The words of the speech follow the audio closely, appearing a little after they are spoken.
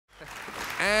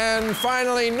And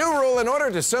finally, new rule: in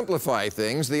order to simplify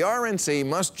things, the RNC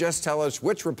must just tell us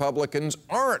which Republicans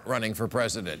aren't running for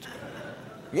president.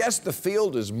 Yes, the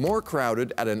field is more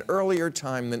crowded at an earlier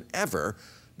time than ever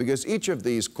because each of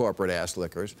these corporate ass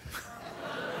lickers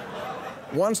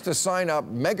wants to sign up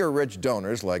mega-rich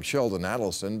donors like Sheldon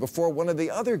Adelson before one of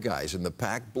the other guys in the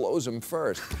pack blows him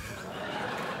first.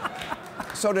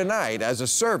 So tonight, as a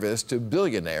service to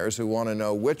billionaires who want to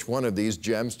know which one of these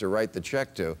gems to write the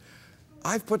check to,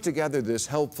 I've put together this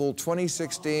helpful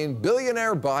 2016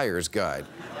 Billionaire Buyer's Guide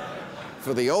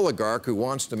for the oligarch who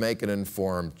wants to make an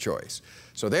informed choice.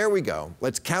 So there we go.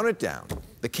 Let's count it down.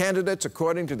 The candidates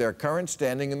according to their current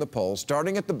standing in the polls,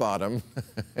 starting at the bottom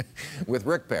with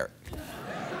Rick Perry.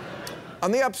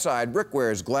 On the upside, Rick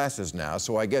wears glasses now,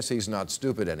 so I guess he's not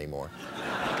stupid anymore.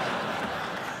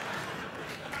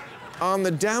 On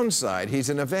the downside, he's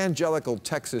an evangelical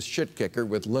Texas shit-kicker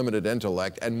with limited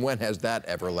intellect, and when has that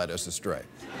ever led us astray?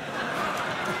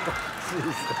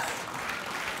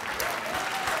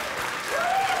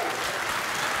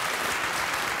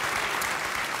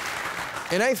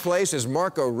 In 8th place is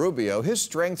Marco Rubio. His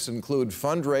strengths include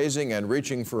fundraising and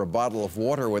reaching for a bottle of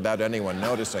water without anyone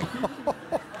noticing.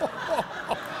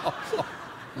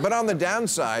 But on the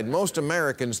downside, most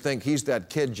Americans think he's that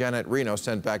kid Janet Reno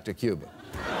sent back to Cuba.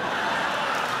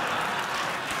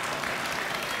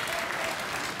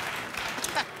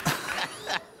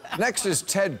 Next is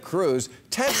Ted Cruz.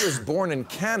 Ted was born in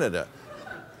Canada,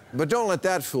 but don't let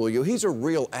that fool you. He's a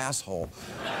real asshole.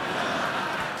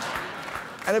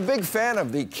 And a big fan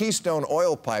of the Keystone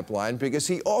Oil Pipeline because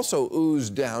he also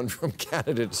oozed down from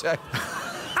Canada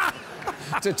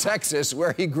to Texas,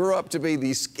 where he grew up to be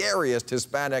the scariest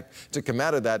Hispanic to come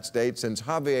out of that state since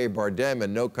Javier Bardem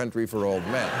in No Country for Old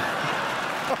Men.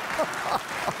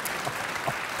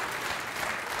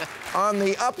 On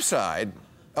the upside,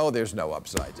 oh, there's no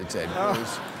upside to Ted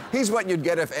Cruz. He's what you'd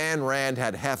get if Ayn Rand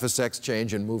had half a sex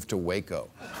change and moved to Waco.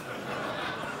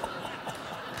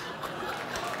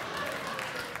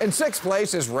 In 6th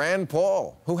place is Rand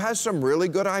Paul, who has some really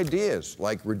good ideas,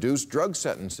 like reduced drug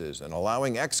sentences and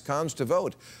allowing ex-cons to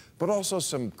vote, but also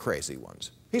some crazy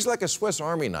ones. He's like a Swiss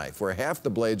Army knife, where half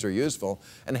the blades are useful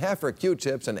and half are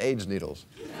Q-tips and AIDS needles.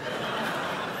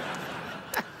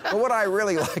 But what I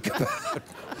really like about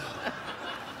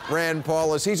Rand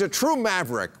Paul is he's a true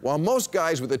maverick. While most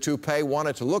guys with a toupee want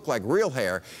it to look like real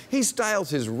hair, he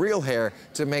styles his real hair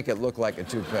to make it look like a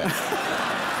toupee.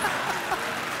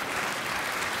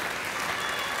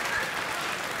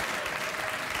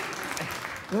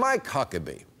 Mike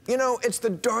Huckabee. You know, it's the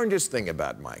darndest thing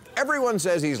about Mike. Everyone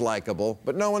says he's likable,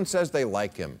 but no one says they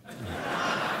like him.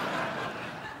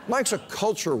 Mike's a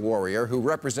culture warrior who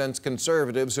represents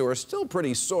conservatives who are still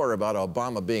pretty sore about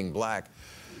Obama being black.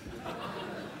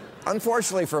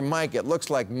 Unfortunately for Mike, it looks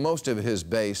like most of his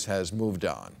base has moved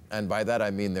on, and by that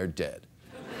I mean they're dead.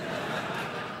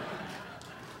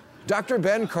 Dr.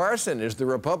 Ben Carson is the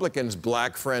Republicans'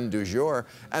 black friend du jour,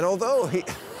 and although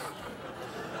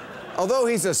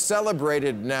he's a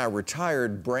celebrated, now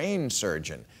retired brain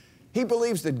surgeon, he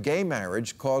believes that gay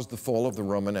marriage caused the fall of the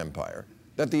Roman Empire,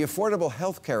 that the Affordable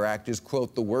Health Care Act is,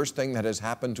 quote, the worst thing that has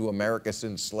happened to America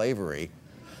since slavery,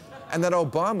 and that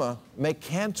Obama may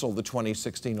cancel the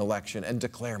 2016 election and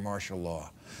declare martial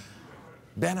law.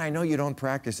 Ben, I know you don't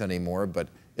practice anymore, but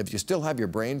if you still have your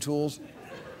brain tools,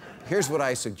 here's what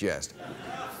I suggest.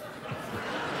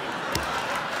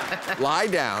 Lie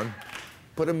down,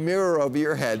 put a mirror over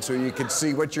your head so you can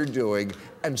see what you're doing,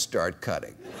 and start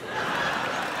cutting.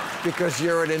 Because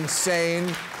you're an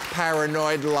insane,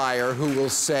 paranoid liar who will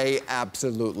say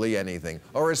absolutely anything.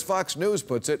 Or as Fox News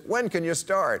puts it, when can you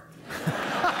start?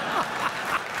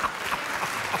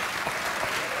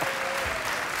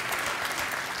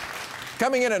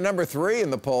 Coming in at number 3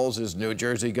 in the polls is New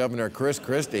Jersey Governor Chris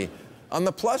Christie. On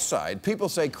the plus side, people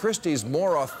say Christie's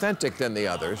more authentic than the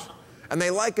others, and they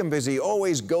like him because he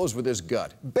always goes with his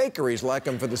gut. Bakeries like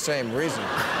him for the same reason.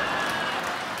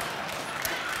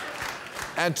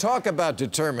 And talk about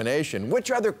determination.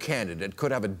 Which other candidate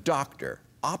could have a doctor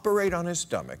operate on his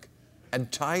stomach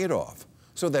and tie it off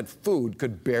so that food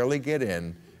could barely get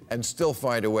in and still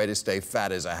find a way to stay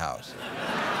fat as a house?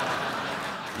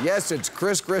 Yes, it's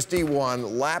Chris Christie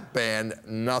won, lap band,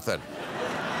 nothing.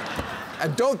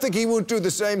 And don't think he won't do the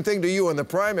same thing to you in the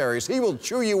primaries. He will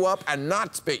chew you up and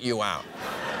not spit you out.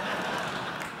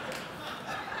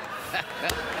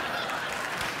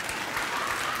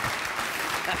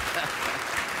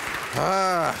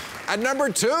 At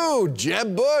number 2,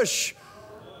 Jeb Bush,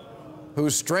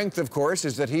 whose strength, of course,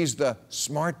 is that he's the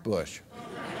smart Bush.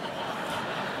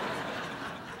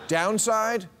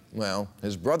 Downside? Well,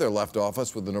 his brother left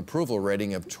office with an approval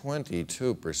rating of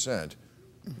 22%,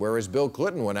 whereas Bill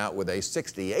Clinton went out with a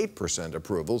 68%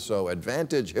 approval, so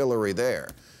advantage Hillary there.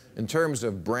 In terms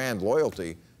of brand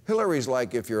loyalty, Hillary's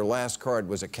like if your last card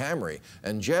was a Camry,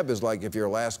 and Jeb is like if your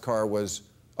last car was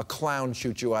a clown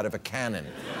shoot you out of a cannon.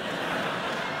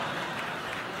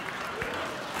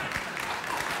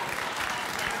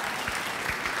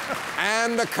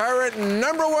 And the current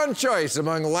 #1 choice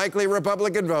among likely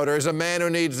Republican voters, a man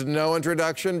who needs no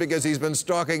introduction because he's been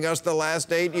stalking us the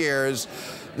last 8 years,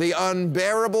 the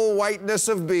unbearable whiteness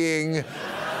of being,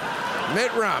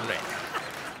 Mitt Romney.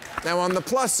 Now, on the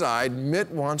plus side, Mitt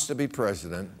wants to be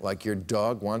president like your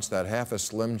dog wants that half a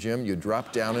Slim Jim you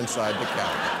drop down inside the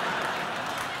couch.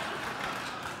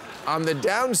 On the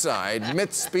downside,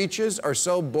 Mitt's speeches are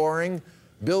so boring,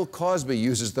 Bill Cosby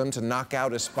uses them to knock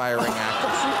out aspiring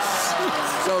actors.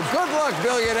 So good luck,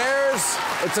 billionaires.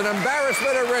 It's an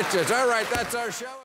embarrassment of riches. All right, that's our show.